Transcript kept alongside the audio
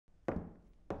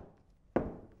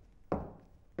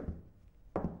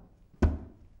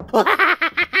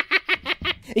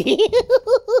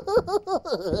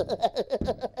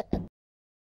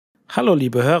Hallo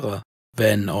liebe Hörer,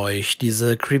 wenn euch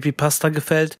diese Creepypasta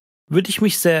gefällt, würde ich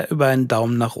mich sehr über einen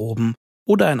Daumen nach oben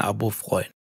oder ein Abo freuen.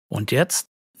 Und jetzt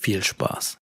viel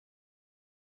Spaß.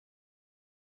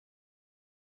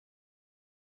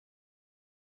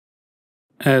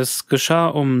 Es geschah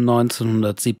um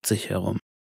 1970 herum,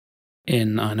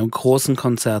 in einem großen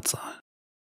Konzertsaal.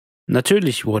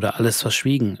 Natürlich wurde alles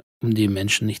verschwiegen, um die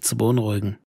Menschen nicht zu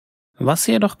beunruhigen. Was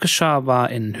jedoch geschah,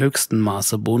 war in höchstem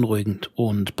Maße beunruhigend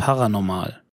und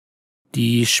paranormal.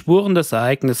 Die Spuren des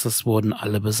Ereignisses wurden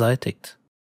alle beseitigt.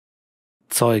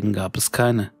 Zeugen gab es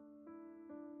keine.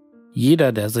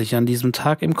 Jeder, der sich an diesem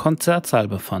Tag im Konzertsaal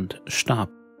befand,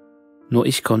 starb. Nur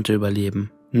ich konnte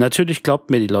überleben. Natürlich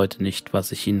glaubten mir die Leute nicht,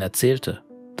 was ich ihnen erzählte,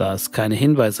 da es keine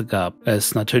Hinweise gab,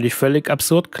 es natürlich völlig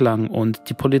absurd klang und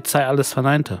die Polizei alles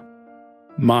verneinte.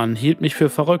 Man hielt mich für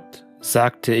verrückt,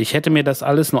 sagte, ich hätte mir das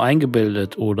alles nur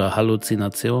eingebildet oder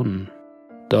Halluzinationen.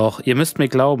 Doch ihr müsst mir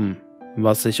glauben,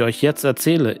 was ich euch jetzt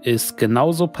erzähle, ist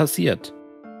genauso passiert.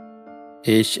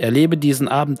 Ich erlebe diesen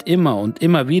Abend immer und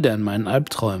immer wieder in meinen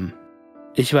Albträumen.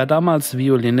 Ich war damals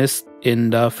Violinist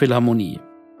in der Philharmonie.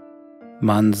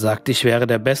 Man sagt, ich wäre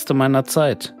der Beste meiner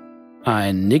Zeit,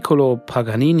 ein Niccolò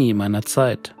Paganini meiner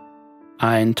Zeit,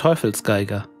 ein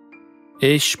Teufelsgeiger.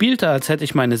 Ich spielte, als hätte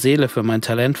ich meine Seele für mein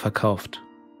Talent verkauft.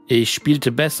 Ich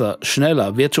spielte besser,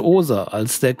 schneller, virtuoser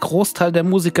als der Großteil der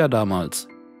Musiker damals.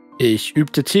 Ich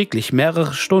übte täglich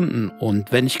mehrere Stunden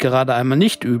und wenn ich gerade einmal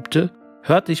nicht übte,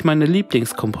 hörte ich meine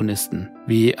Lieblingskomponisten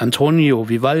wie Antonio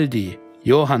Vivaldi,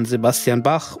 Johann Sebastian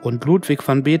Bach und Ludwig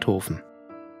van Beethoven.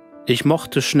 Ich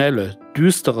mochte schnelle,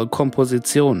 düstere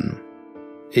Kompositionen.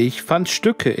 Ich fand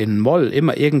Stücke in Moll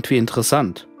immer irgendwie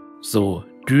interessant, so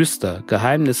düster,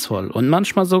 geheimnisvoll und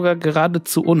manchmal sogar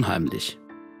geradezu unheimlich.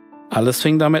 Alles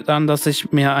fing damit an, dass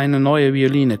ich mir eine neue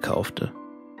Violine kaufte.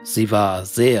 Sie war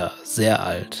sehr, sehr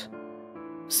alt.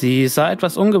 Sie sah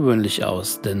etwas ungewöhnlich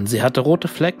aus, denn sie hatte rote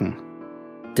Flecken.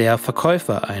 Der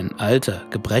Verkäufer, ein alter,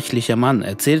 gebrechlicher Mann,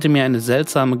 erzählte mir eine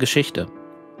seltsame Geschichte.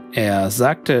 Er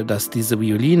sagte, dass diese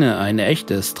Violine eine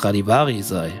echte Stradivari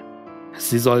sei.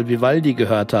 Sie soll Vivaldi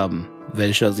gehört haben,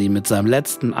 welcher sie mit seinem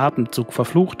letzten Atemzug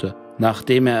verfluchte,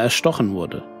 nachdem er erstochen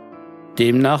wurde.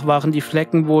 Demnach waren die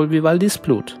Flecken wohl Vivaldis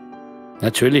Blut.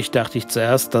 Natürlich dachte ich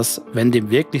zuerst, dass, wenn dem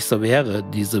wirklich so wäre,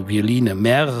 diese Violine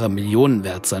mehrere Millionen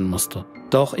wert sein musste.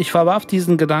 Doch ich verwarf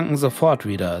diesen Gedanken sofort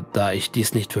wieder, da ich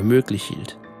dies nicht für möglich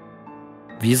hielt.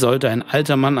 Wie sollte ein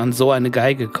alter Mann an so eine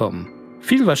Geige kommen?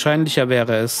 Viel wahrscheinlicher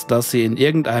wäre es, dass sie in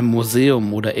irgendeinem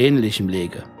Museum oder Ähnlichem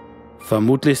läge.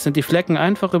 Vermutlich sind die Flecken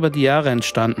einfach über die Jahre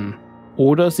entstanden,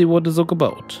 oder sie wurde so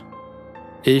gebaut.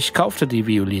 Ich kaufte die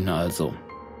Violine also.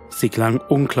 Sie klang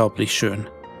unglaublich schön.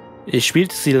 Ich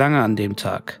spielte sie lange an dem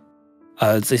Tag.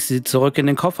 Als ich sie zurück in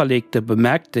den Koffer legte,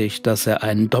 bemerkte ich, dass er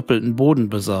einen doppelten Boden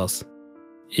besaß.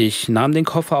 Ich nahm den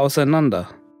Koffer auseinander.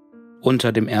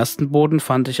 Unter dem ersten Boden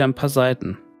fand ich ein paar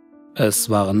Seiten. Es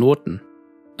waren Noten.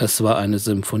 Es war eine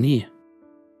Symphonie.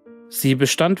 Sie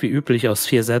bestand wie üblich aus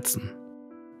 4 Sätzen.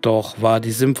 Doch war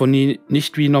die Symphonie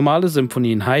nicht wie normale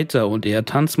Symphonien heiter und eher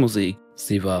Tanzmusik.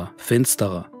 Sie war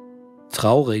finsterer,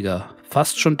 trauriger,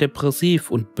 fast schon depressiv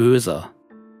und böser.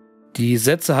 Die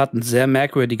Sätze hatten sehr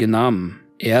merkwürdige Namen.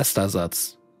 Erster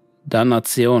Satz,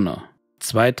 Dannazione.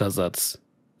 Zweiter Satz,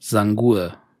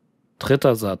 Sangue.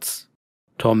 Dritter Satz,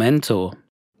 Tormento.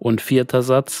 Und 4.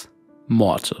 Satz,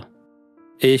 Morte.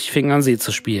 Ich fing an, sie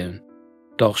zu spielen.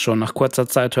 Doch schon nach kurzer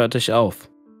Zeit hörte ich auf.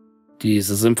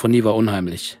 Diese Symphonie war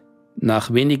unheimlich.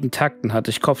 Nach wenigen Takten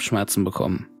hatte ich Kopfschmerzen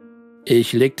bekommen.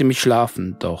 Ich legte mich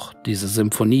schlafen, doch diese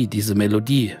Symphonie, diese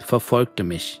Melodie verfolgte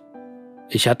mich.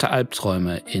 Ich hatte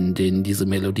Albträume, in denen diese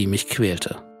Melodie mich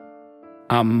quälte.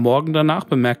 Am Morgen danach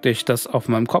bemerkte ich, dass auf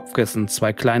meinem Kopfkissen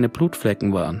 2 kleine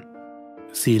Blutflecken waren.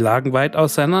 Sie lagen weit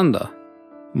auseinander.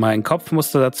 Mein Kopf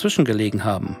musste dazwischen gelegen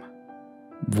haben.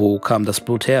 Wo kam das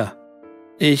Blut her?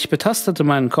 Ich betastete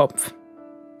meinen Kopf.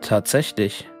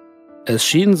 Tatsächlich. Es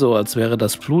schien so, als wäre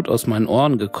das Blut aus meinen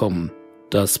Ohren gekommen.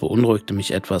 Das beunruhigte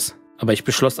mich etwas, aber ich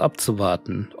beschloss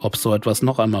abzuwarten, ob so etwas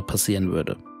noch einmal passieren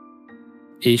würde.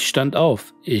 Ich stand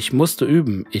auf, ich musste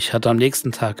üben, ich hatte am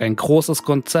nächsten Tag ein großes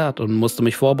Konzert und musste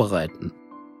mich vorbereiten.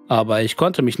 Aber ich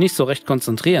konnte mich nicht so recht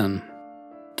konzentrieren.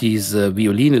 Diese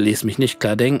Violine ließ mich nicht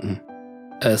klar denken.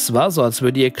 Es war so, als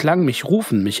würde ihr Klang mich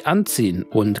rufen, mich anziehen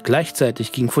und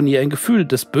gleichzeitig ging von ihr ein Gefühl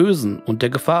des Bösen und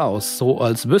der Gefahr aus, so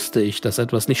als wüsste ich, dass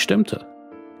etwas nicht stimmte.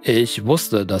 Ich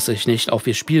wusste, dass ich nicht auf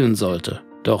ihr spielen sollte,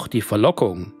 doch die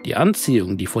Verlockung, die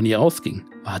Anziehung, die von ihr ausging,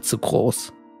 war zu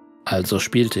groß. Also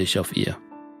spielte ich auf ihr.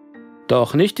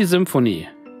 Doch nicht die Symphonie.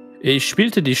 Ich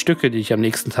spielte die Stücke, die ich am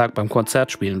nächsten Tag beim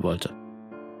Konzert spielen wollte.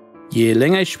 Je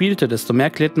länger ich spielte, desto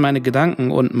mehr klärten meine Gedanken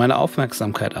und meine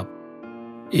Aufmerksamkeit ab.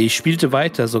 Ich spielte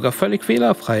weiter, sogar völlig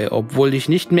fehlerfrei, obwohl ich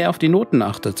nicht mehr auf die Noten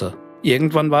achtete.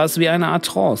 Irgendwann war es wie eine Art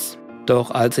Trance.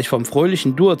 Doch als ich vom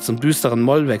fröhlichen Dur zum düsteren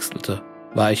Moll wechselte,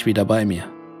 war ich wieder bei mir.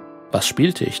 Was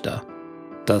spielte ich da?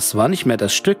 Das war nicht mehr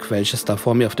das Stück, welches da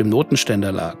vor mir auf dem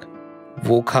Notenständer lag.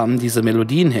 Wo kamen diese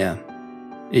Melodien her?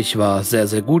 Ich war sehr,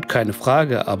 sehr gut, keine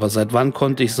Frage, aber seit wann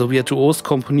konnte ich so virtuos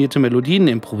komponierte Melodien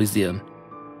improvisieren?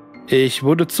 Ich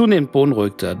wurde zunehmend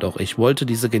beunruhigter, doch ich wollte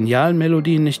diese genialen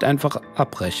Melodien nicht einfach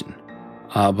abbrechen.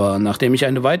 Aber nachdem ich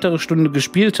eine weitere Stunde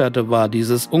gespielt hatte, war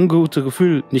dieses ungute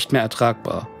Gefühl nicht mehr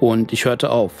ertragbar und ich hörte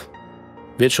auf.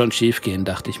 Wird schon schief gehen,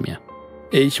 dachte ich mir.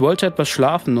 Ich wollte etwas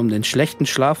schlafen, um den schlechten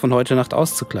Schlaf von heute Nacht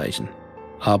auszugleichen.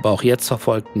 Aber auch jetzt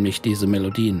verfolgten mich diese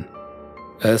Melodien.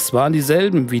 Es waren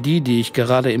dieselben wie die, die ich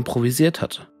gerade improvisiert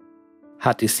hatte.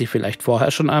 Hatte ich sie vielleicht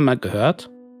vorher schon einmal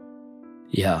gehört?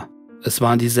 Ja, es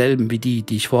waren dieselben wie die,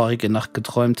 die ich vorige Nacht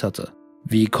geträumt hatte.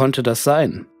 Wie konnte das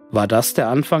sein? War das der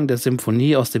Anfang der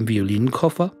Symphonie aus dem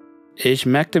Violinenkoffer? Ich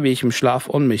merkte, wie ich im Schlaf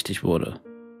ohnmächtig wurde.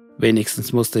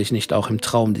 Wenigstens musste ich nicht auch im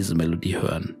Traum diese Melodie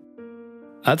hören.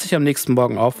 Als ich am nächsten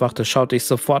Morgen aufwachte, schaute ich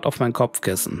sofort auf mein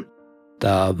Kopfkissen.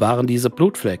 Da waren diese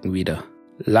Blutflecken wieder.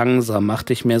 Langsam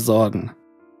machte ich mir Sorgen.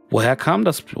 Woher kam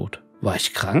das Blut? War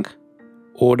ich krank?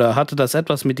 Oder hatte das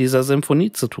etwas mit dieser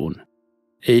Symphonie zu tun?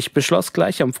 Ich beschloss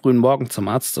gleich am frühen Morgen zum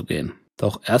Arzt zu gehen.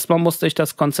 Doch erstmal musste ich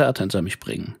das Konzert hinter mich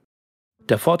bringen.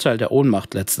 Der Vorteil der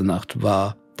Ohnmacht letzte Nacht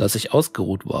war, dass ich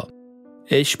ausgeruht war.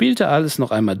 Ich spielte alles noch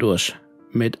einmal durch,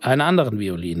 mit einer anderen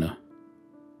Violine.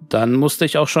 Dann musste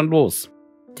ich auch schon los.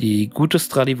 Die gute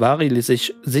Stradivari ließ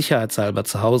ich sicherheitshalber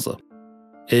zu Hause.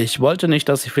 Ich wollte nicht,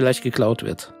 dass sie vielleicht geklaut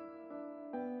wird.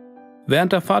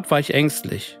 Während der Fahrt war ich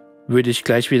ängstlich. Würde ich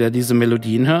gleich wieder diese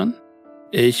Melodien hören?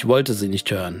 Ich wollte sie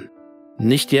nicht hören.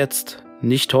 Nicht jetzt,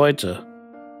 nicht heute.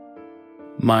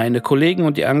 Meine Kollegen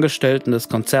und die Angestellten des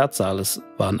Konzertsaales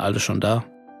waren alle schon da.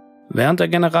 Während der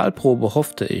Generalprobe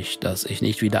hoffte ich, dass ich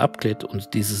nicht wieder abglitt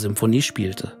und diese Symphonie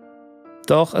spielte.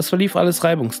 Doch es verlief alles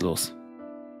reibungslos.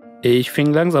 Ich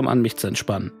fing langsam an, mich zu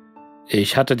entspannen.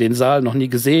 Ich hatte den Saal noch nie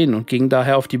gesehen und ging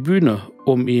daher auf die Bühne,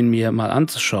 um ihn mir mal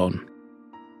anzuschauen.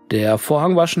 Der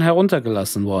Vorhang war schon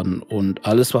heruntergelassen worden und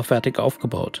alles war fertig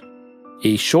aufgebaut.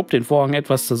 Ich schob den Vorhang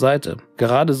etwas zur Seite,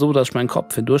 gerade so, dass ich meinen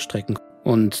Kopf hindurchstrecken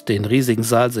und den riesigen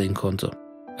Saal sehen konnte.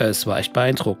 Es war echt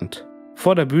beeindruckend.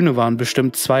 Vor der Bühne waren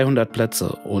bestimmt 200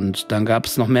 Plätze und dann gab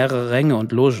es noch mehrere Ränge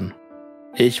und Logen.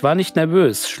 Ich war nicht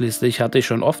nervös, schließlich hatte ich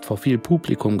schon oft vor viel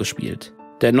Publikum gespielt.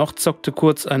 Dennoch zuckte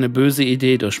kurz eine böse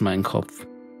Idee durch meinen Kopf.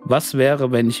 Was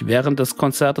wäre, wenn ich während des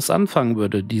Konzertes anfangen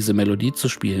würde, diese Melodie zu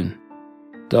spielen?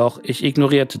 Doch ich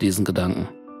ignorierte diesen Gedanken.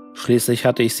 Schließlich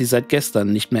hatte ich sie seit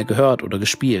gestern nicht mehr gehört oder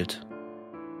gespielt.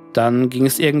 Dann ging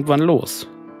es irgendwann los.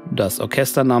 Das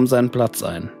Orchester nahm seinen Platz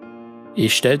ein.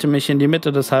 Ich stellte mich in die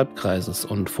Mitte des Halbkreises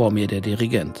und vor mir der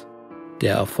Dirigent.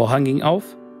 Der Vorhang ging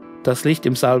auf, das Licht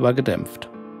im Saal war gedämpft.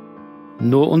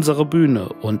 Nur unsere Bühne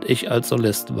und ich als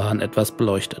Solist waren etwas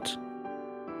beleuchtet.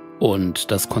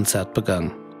 Und das Konzert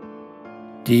begann.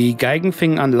 Die Geigen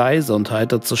fingen an leise und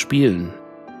heiter zu spielen.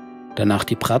 Danach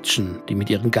die Pratschen, die mit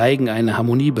ihren Geigen eine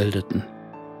Harmonie bildeten.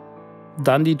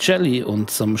 Dann die Celli und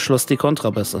zum Schluss die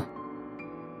Kontrabässe.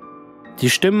 Die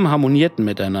Stimmen harmonierten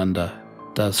miteinander.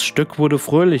 Das Stück wurde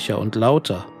fröhlicher und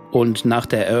lauter und nach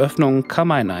der Eröffnung kam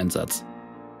mein Einsatz.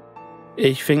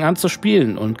 Ich fing an zu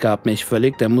spielen und gab mich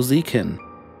völlig der Musik hin.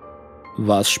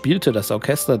 Was spielte das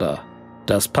Orchester da?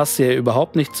 Das passte ja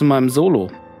überhaupt nicht zu meinem Solo.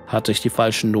 Hatte ich die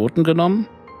falschen Noten genommen?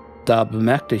 Da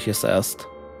bemerkte ich es erst.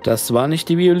 Das war nicht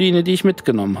die Violine, die ich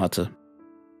mitgenommen hatte.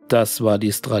 Das war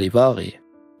die Stradivari.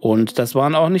 Und das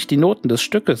waren auch nicht die Noten des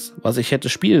Stückes, was ich hätte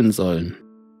spielen sollen.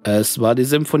 Es war die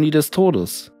Symphonie des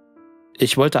Todes.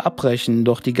 Ich wollte abbrechen,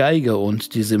 doch die Geige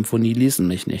und die Symphonie ließen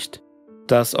mich nicht.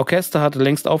 Das Orchester hatte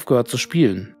längst aufgehört zu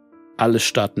spielen. Alles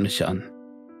starrten mich an.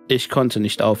 Ich konnte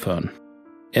nicht aufhören.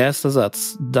 Erster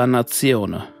Satz,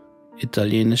 Dannazione,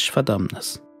 italienisch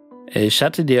Verdammnis. Ich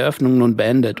hatte die Eröffnung nun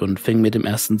beendet und fing mit dem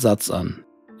ersten Satz an.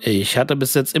 Ich hatte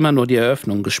bis jetzt immer nur die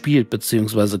Eröffnung gespielt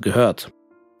bzw. gehört.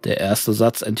 Der erste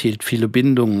Satz enthielt viele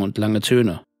Bindungen und lange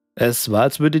Töne. Es war,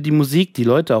 als würde die Musik die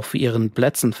Leute auf ihren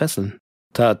Plätzen fesseln.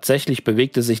 Tatsächlich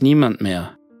bewegte sich niemand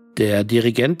mehr. Der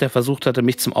Dirigent, der versucht hatte,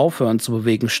 mich zum Aufhören zu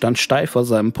bewegen, stand steif vor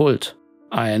seinem Pult.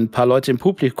 Ein paar Leute im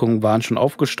Publikum waren schon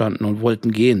aufgestanden und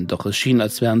wollten gehen, doch es schien,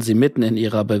 als wären sie mitten in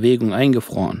ihrer Bewegung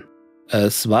eingefroren.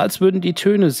 Es war, als würden die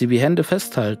Töne sie wie Hände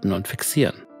festhalten und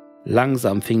fixieren.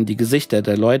 Langsam fingen die Gesichter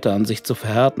der Leute an, sich zu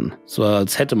verhärten, so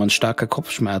als hätte man starke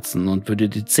Kopfschmerzen und würde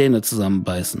die Zähne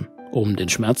zusammenbeißen, um den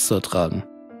Schmerz zu ertragen.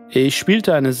 Ich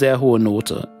spielte eine sehr hohe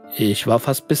Note. Ich war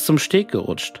fast bis zum Steg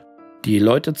gerutscht. Die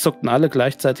Leute zuckten alle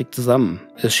gleichzeitig zusammen.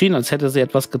 Es schien, als hätte sie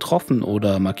etwas getroffen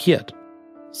oder markiert.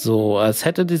 So, als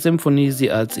hätte die Symphonie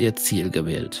sie als ihr Ziel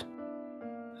gewählt.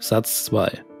 Satz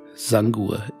 2.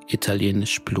 Sangue,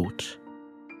 italienisch Blut.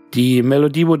 Die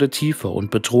Melodie wurde tiefer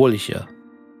und bedrohlicher.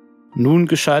 Nun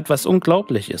geschah etwas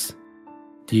Unglaubliches.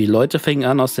 Die Leute fingen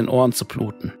an, aus den Ohren zu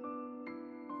bluten.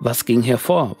 Was ging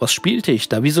hervor? Was spielte ich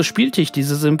da? Wieso spielte ich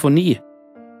diese Symphonie?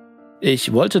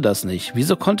 Ich wollte das nicht.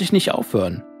 Wieso konnte ich nicht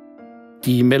aufhören?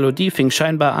 Die Melodie fing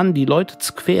scheinbar an, die Leute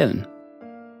zu quälen.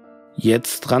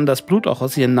 Jetzt rann das Blut auch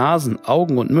aus ihren Nasen,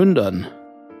 Augen und Mündern.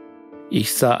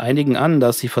 Ich sah einigen an,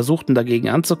 dass sie versuchten dagegen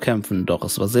anzukämpfen, doch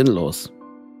es war sinnlos.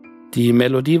 Die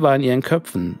Melodie war in ihren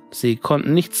Köpfen, sie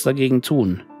konnten nichts dagegen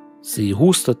tun. Sie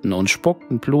husteten und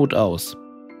spuckten Blut aus.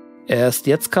 Erst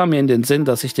jetzt kam mir in den Sinn,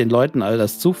 dass ich den Leuten all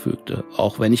das zufügte.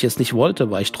 Auch wenn ich es nicht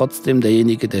wollte, war ich trotzdem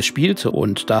derjenige, der spielte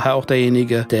und daher auch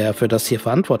derjenige, der für das hier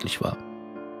verantwortlich war.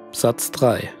 Satz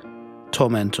 3.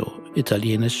 Tormento,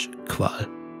 italienisch Qual.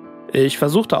 Ich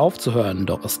versuchte aufzuhören,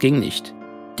 doch es ging nicht.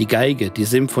 Die Geige, die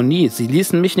Symphonie, sie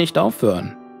ließen mich nicht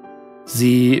aufhören.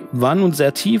 Sie war nun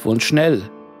sehr tief und schnell.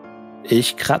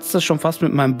 Ich kratzte schon fast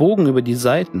mit meinem Bogen über die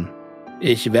Saiten.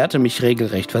 Ich wehrte mich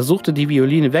regelrecht, versuchte die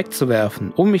Violine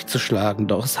wegzuwerfen, um mich zu schlagen,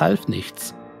 doch es half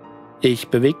nichts. Ich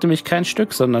bewegte mich kein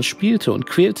Stück, sondern spielte und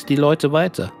quälte die Leute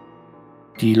weiter.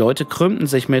 Die Leute krümmten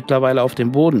sich mittlerweile auf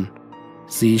dem Boden.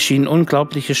 Sie schienen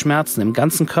unglaubliche Schmerzen im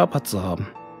ganzen Körper zu haben.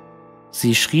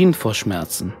 Sie schrien vor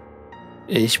Schmerzen.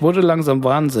 Ich wurde langsam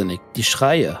wahnsinnig, die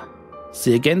Schreie.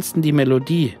 Sie ergänzten die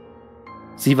Melodie.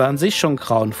 Sie war an sich schon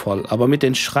grauenvoll, aber mit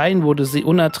den Schreien wurde sie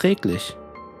unerträglich.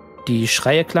 Die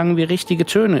Schreie klangen wie richtige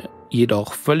Töne,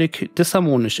 jedoch völlig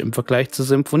disharmonisch im Vergleich zur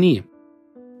Symphonie.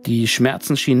 Die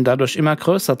Schmerzen schienen dadurch immer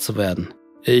größer zu werden.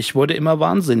 Ich wurde immer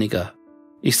wahnsinniger.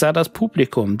 Ich sah das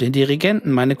Publikum, den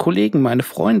Dirigenten, meine Kollegen, meine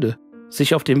Freunde,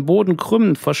 sich auf dem Boden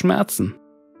krümmen vor Schmerzen.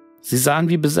 Sie sahen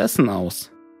wie besessen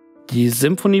aus. Die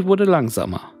Symphonie wurde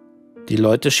langsamer. Die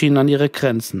Leute schienen an ihre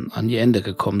Grenzen, an ihr Ende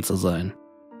gekommen zu sein.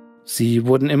 Sie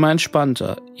wurden immer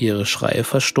entspannter, ihre Schreie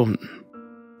verstummten.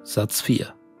 Satz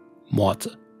 4.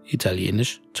 Morte,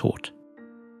 italienisch Tod.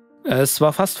 Es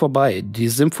war fast vorbei, die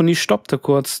Symphonie stoppte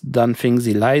kurz, dann fing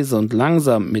sie leise und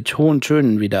langsam mit hohen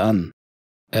Tönen wieder an.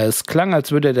 Es klang,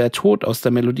 als würde der Tod aus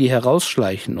der Melodie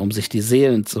herausschleichen, um sich die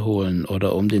Seelen zu holen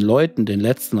oder um den Leuten den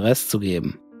letzten Rest zu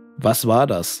geben. Was war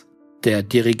das? Der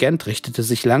Dirigent richtete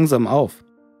sich langsam auf.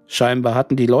 Scheinbar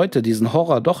hatten die Leute diesen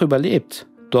Horror doch überlebt.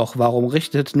 Doch warum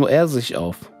richtete nur er sich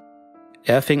auf?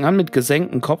 Er fing an, mit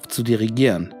gesenktem Kopf zu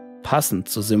dirigieren, passend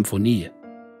zur Symphonie.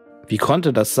 Wie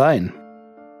konnte das sein?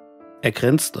 Er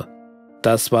grinste.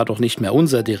 Das war doch nicht mehr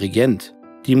unser Dirigent.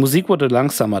 Die Musik wurde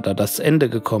langsamer, da das Ende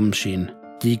gekommen schien.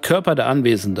 Die Körper der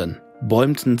Anwesenden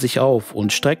bäumten sich auf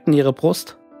und streckten ihre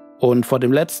Brust. Und vor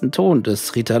dem letzten Ton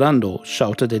des Ritarando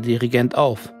schaute der Dirigent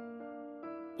auf.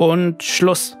 Und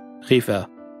Schluss, rief er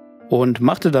und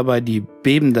machte dabei die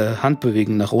bebende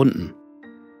Handbewegung nach unten.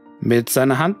 Mit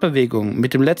seiner Handbewegung,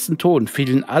 mit dem letzten Ton,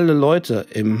 fielen alle Leute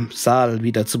im Saal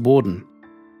wieder zu Boden.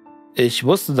 Ich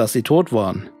wusste, dass sie tot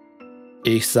waren.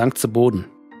 Ich sank zu Boden.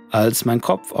 Als mein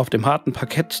Kopf auf dem harten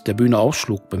Parkett der Bühne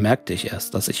aufschlug, bemerkte ich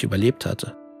erst, dass ich überlebt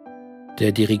hatte.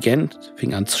 Der Dirigent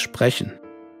fing an zu sprechen.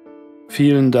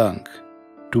 Vielen Dank.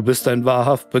 Du bist ein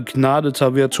wahrhaft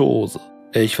begnadeter Virtuose.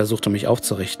 Ich versuchte mich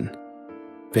aufzurichten.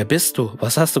 Wer bist du?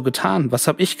 Was hast du getan? Was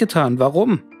habe ich getan?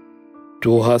 Warum?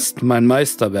 Du hast mein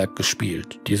Meisterwerk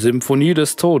gespielt, die Symphonie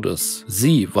des Todes.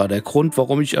 Sie war der Grund,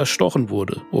 warum ich erstochen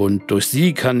wurde. Und durch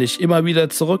sie kann ich immer wieder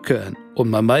zurückkehren und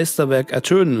mein Meisterwerk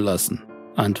ertönen lassen,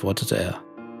 antwortete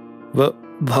er.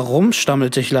 Warum?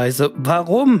 Stammelte ich leise.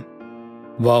 Warum?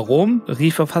 Warum?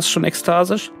 Rief er fast schon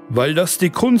ekstasisch. Weil das die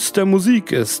Kunst der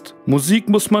Musik ist. Musik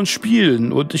muss man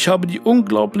spielen und ich habe die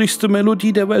unglaublichste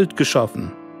Melodie der Welt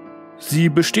geschaffen. Sie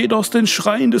besteht aus den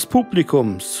Schreien des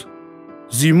Publikums.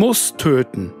 Sie muss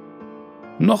töten.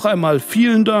 Noch einmal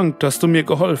vielen Dank, dass du mir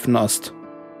geholfen hast.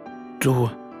 Du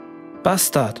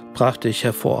Bastard, brachte ich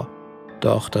hervor.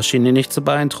 Doch das schien ihn nicht zu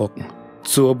beeindrucken.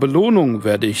 Zur Belohnung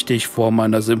werde ich dich vor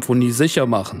meiner Symphonie sicher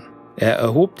machen. Er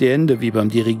erhob die Hände wie beim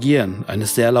Dirigieren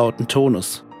eines sehr lauten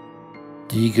Tones.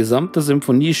 Die gesamte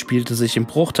Symphonie spielte sich im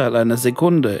Bruchteil einer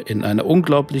Sekunde in einer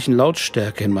unglaublichen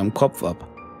Lautstärke in meinem Kopf ab.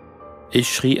 Ich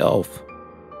schrie auf.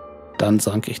 Dann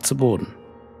sank ich zu Boden.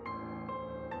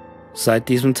 Seit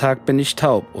diesem Tag bin ich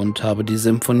taub und habe die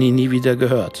Symphonie nie wieder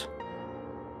gehört.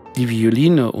 Die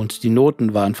Violine und die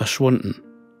Noten waren verschwunden,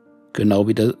 genau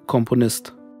wie der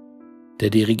Komponist. Der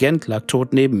Dirigent lag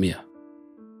tot neben mir.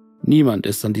 Niemand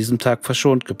ist an diesem Tag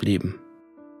verschont geblieben.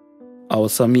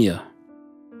 Außer mir.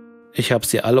 Ich habe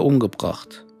sie alle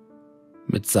umgebracht.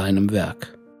 Mit seinem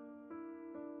Werk.